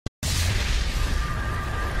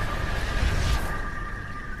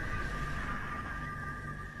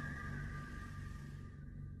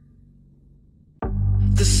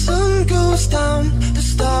down, the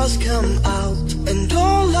stars come out, and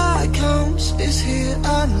all that counts is here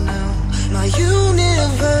and now. My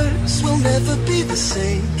universe will never be the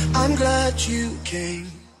same. I'm glad you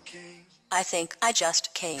came. I think I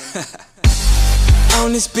just came.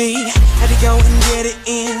 On this beat, had to go and get it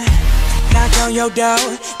in. Knock on your door,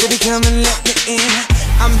 baby come and let me in.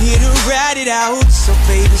 I'm here to ride it out, so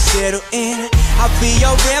baby settle in. I'll be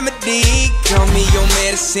your remedy, call me your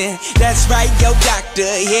medicine. That's right, your doctor,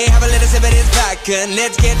 yeah, have a little sip of this vodka.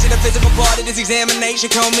 Let's get to the physical part of this examination,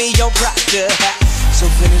 call me your proctor. So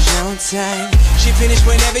finish on time, she finish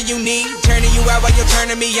whenever you need. Turning you out while you're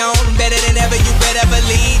turning me on. Better than ever, you better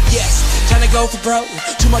believe. Yes, trying to go for broke,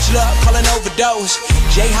 too much love, call an overdose.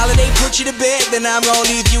 Jay Holiday put you to bed, then I'm gonna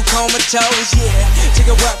leave you comatose. Yeah, take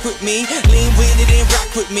a walk with me, lean with it and rock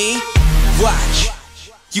with me. Watch,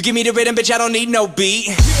 you give me the rhythm, bitch, I don't need no beat.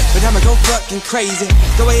 But I'ma go fucking crazy.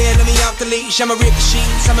 Go ahead, let me off the leash. I'ma rip the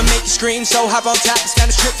sheets, I'ma make you scream. So hop on top, it's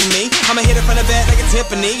kinda strict for me. I'ma hit it from the back like a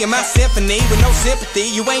Tiffany. In my symphony, with no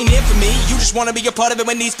sympathy. You ain't in for me, you just wanna be a part of it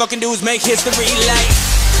when these fucking dudes make history. Like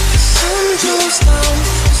the sun goes down,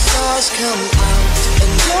 the stars come out,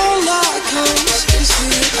 and all that counts is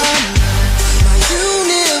here and now. My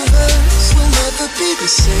universe will never be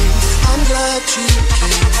the same. I'm glad you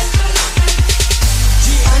came.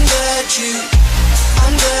 I'm glad you came.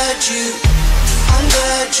 I'm glad you came. I'm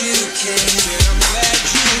glad you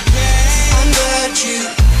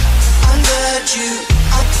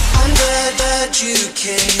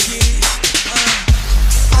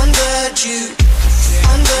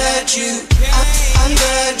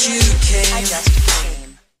came. I just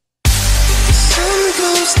came. The sun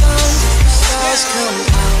goes down, the stars come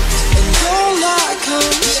out, and all that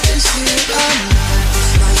counts is here and now.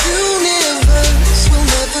 My universe will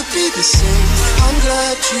never be the same. I'm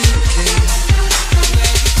glad you came.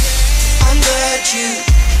 I'm glad you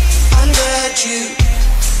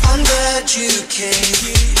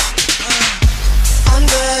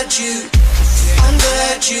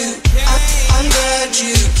came. I'm glad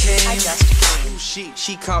you came. I just came.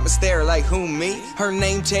 She come and stare like who me? Her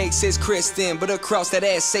name tag says Kristen, but across that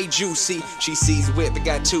ass say Juicy. She sees whip, it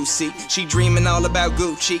got 2 seat. She dreaming all about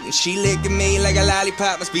Gucci, and she licking me like a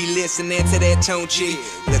lollipop. Must be listening to that Tunchi.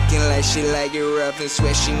 Looking like she like it rough and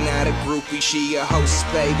swear she not a groupie. She a host,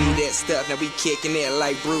 baby, that stuff. Now we kicking it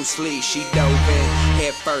like Bruce Lee. She dove in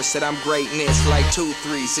head first, said I'm greatness like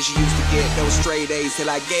 2-3. Said she used to get those straight A's till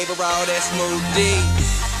I gave her all that smooth D.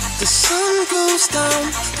 The sun goes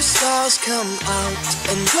down, the stars come out,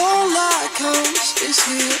 and all that counts is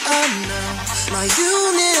here and now. My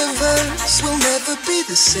universe will never be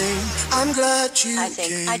the same. I'm glad you came. I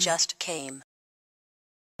think I just came.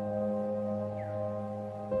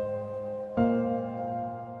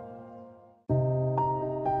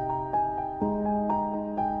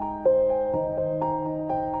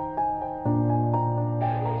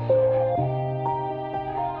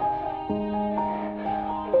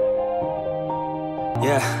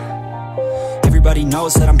 Yeah, everybody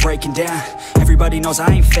knows that I'm breaking down. Everybody knows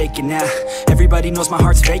I ain't faking now. Everybody knows my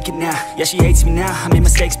heart's vacant now. Yeah, she hates me now, I made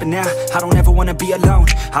mistakes but now I don't ever wanna be alone.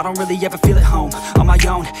 I don't really ever feel at home. On my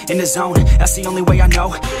own, in the zone, that's the only way I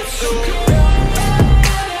know.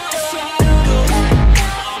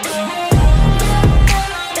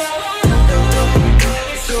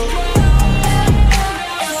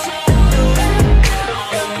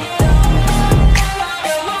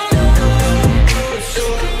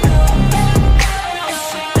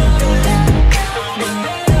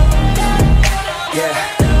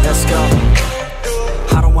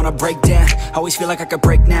 Break down, always feel like I could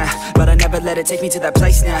break now, but I never let it take me to that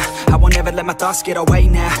place now. I won't ever let my thoughts get away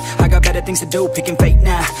now. I got better things to do, picking fate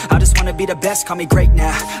now. I just wanna be the best, call me great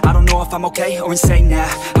now. I don't know if I'm okay or insane now.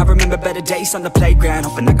 I remember better days on the playground,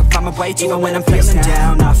 hoping I can find my way even when I'm feeling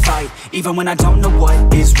down. I fight, even when I don't know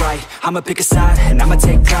what is right. I'ma pick a side, and I'ma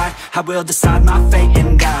take pride. I will decide my fate,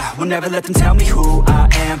 and I will never let them tell me who I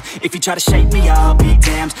am. If you try to shake me, I'll be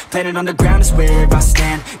damned. Planet on the ground is where I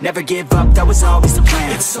stand. Never give up, that was always the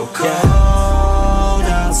plan. It's so cold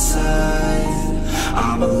outside,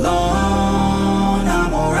 I'm alone,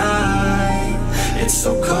 I'm alright. It's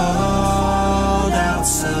so cold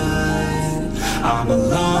outside, I'm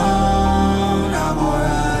alone, I'm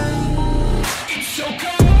alright. It's so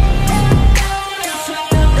cold.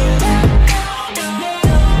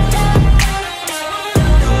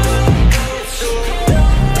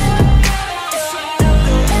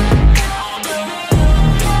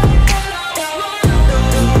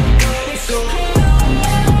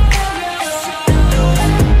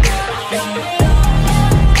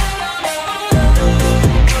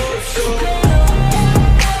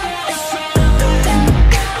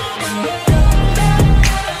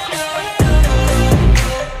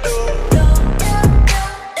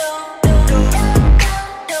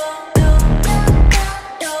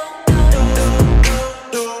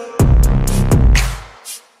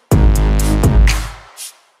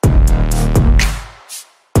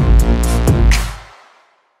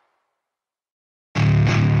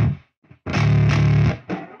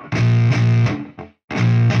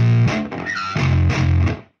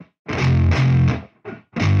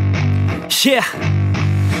 Yeah,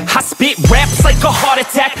 I spit raps like a heart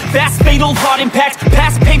attack, fast fatal heart impact,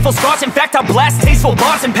 past painful scars. In fact, I blast tasteful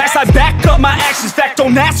bars and packs. I back up my actions, fact,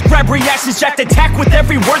 don't ask, grab reactions, jacked, attack with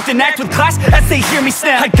every word, then act with class as they hear me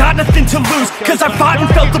snap. I got nothing to lose, cause I fought and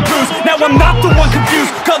felt the bruise. Now I'm not the one confused,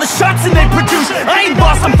 call the shots and they produce. I ain't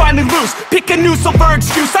lost, I'm finally loose, pick a new silver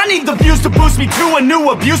excuse. I need the views to boost me to a new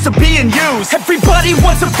abuse of being used. Everybody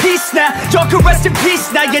wants a piece now, y'all can rest in peace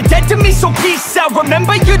now. You're dead to me, so peace out,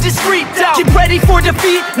 remember you're discreet out. Get ready for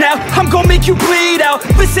defeat now, I'm gonna make you bleed out.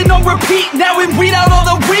 Listen on repeat now and weed out all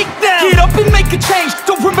the weak now. Get up and make a change,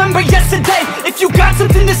 don't remember yesterday. If you got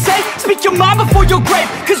something to say, speak your mind before your grave,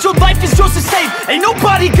 cause your life is yours to save. Ain't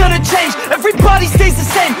nobody gonna change, everybody stays the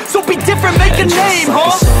same. So be different, make a name,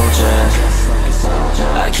 huh? Soldier,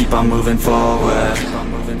 I keep on moving forward,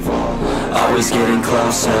 always getting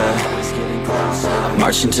closer. I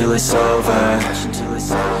march until it's over,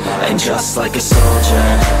 and just like a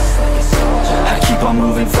soldier, I keep on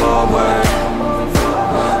moving forward,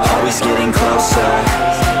 always getting closer.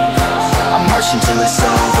 I march until it's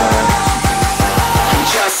over, and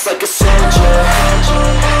just like a soldier,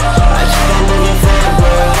 I keep on moving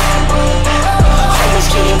forward, always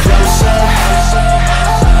getting closer.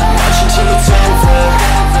 I march until it's over,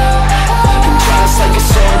 and just like a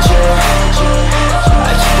soldier,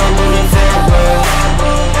 I keep on moving forward,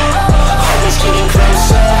 always getting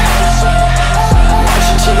closer. I march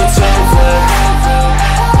until it's over.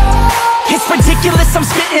 It's ridiculous, I'm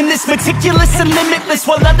spitting this meticulous and limitless,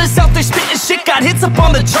 while others out there spitting shit got hits up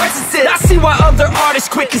on the charts and shit. I see why other artists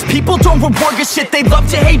quit, cause people don't reward good shit. They love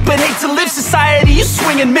to hate but hate to live. Society, you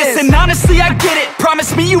swing and miss, and honestly I get it.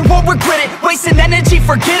 Promise me you won't regret it, wasting energy,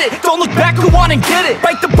 forget it. Don't look back, go on and get it.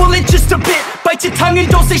 Bite the bullet just a bit, bite your tongue and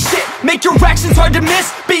don't say shit. Make your actions hard to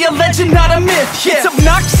miss, be a legend not a myth. Yeah. It's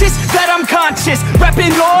obnoxious that I'm conscious,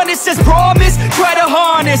 rapping honest as promise. Try to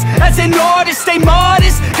harness, as an artist, stay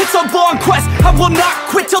modest. It's a long quest, I will not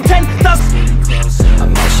quit till 10,000. I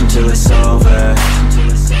march until it's over,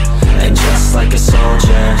 and just like a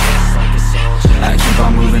soldier, I keep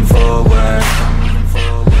on moving forward,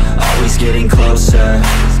 always getting closer.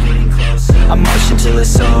 I march until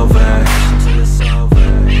it's over.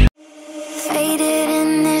 Faded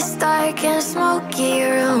in this dark and smoky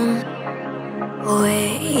room,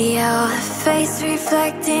 way out, face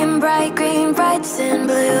reflecting bright green, brights and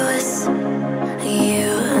blues.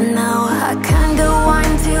 You know I kinda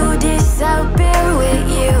want to disappear with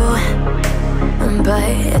you, but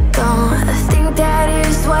I don't think that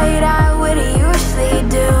is what I would usually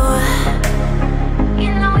do.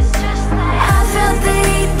 You know it's just like I felt the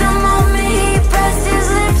heat the moment he pressed his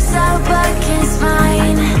lips up against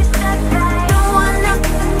mine. Don't wanna f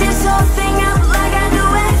this whole thing up like I do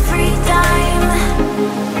every time.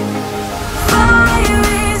 Fire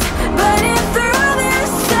is burning through this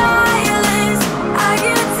silence, I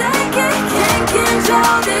can't take it, can't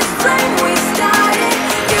control this flame we started.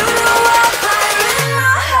 You know I'm fire in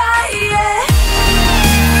my heart, yeah.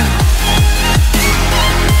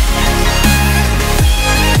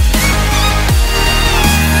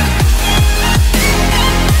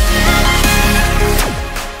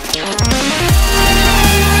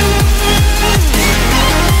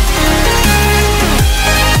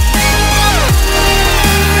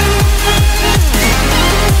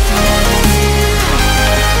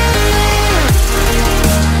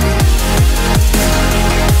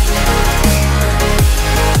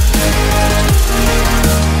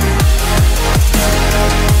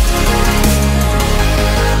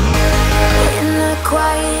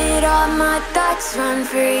 Run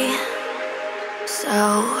free, so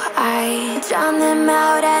I drown them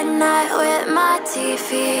out at night with my TV.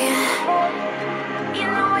 You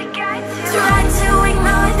know I got to try to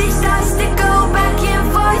ignore these thoughts that go back and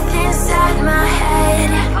forth inside my head.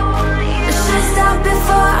 I should stop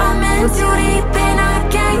before I'm in too deep and I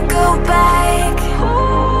can't go back.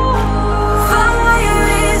 Fire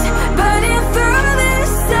is burning through this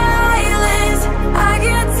silence, I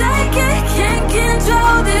can't take it, can't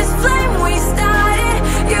control this flame we started.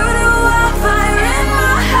 You know I'm fire in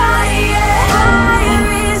my heart, yeah.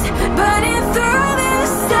 Fire is burning through this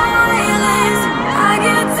silence, I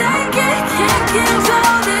can't take it, can't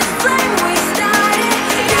control this flame we started.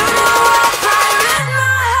 You know I'm fire in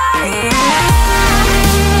my heart, yeah.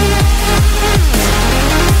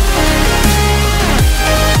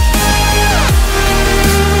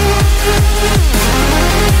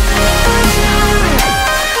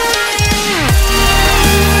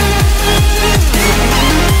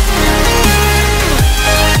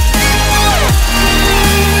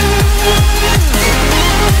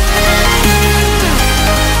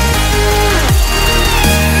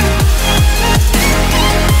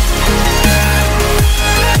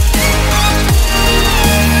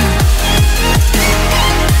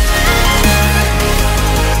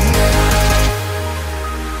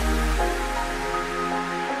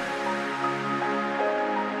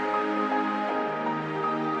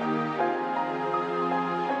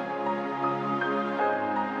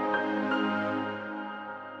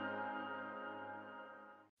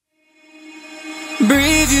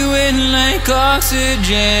 breathe you in like oxygen.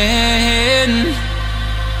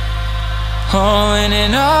 Oh, in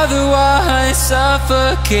an otherwise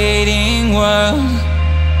suffocating world,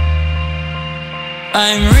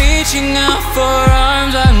 I'm reaching out for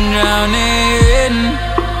arms, I'm drowning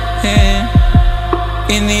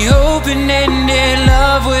in the open-ended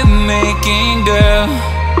love we're making, girl.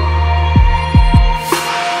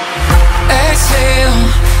 Exhale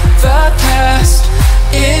the past,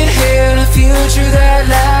 inhale a future that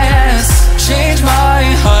lasts. Change my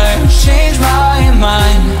heart, change my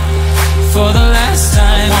mind for the last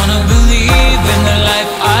time. I wanna believe in the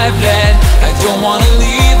life I've led. I don't wanna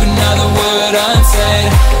leave another word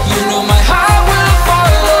unsaid. You know my heart will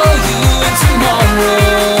follow you in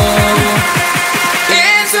tomorrow.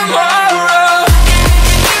 In tomorrow.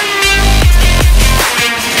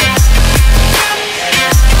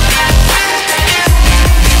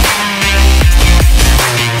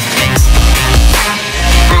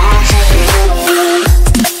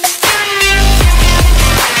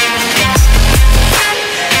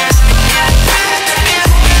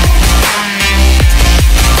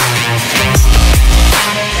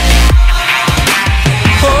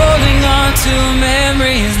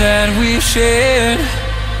 That we've shared,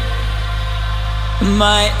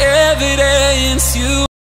 my evidence, you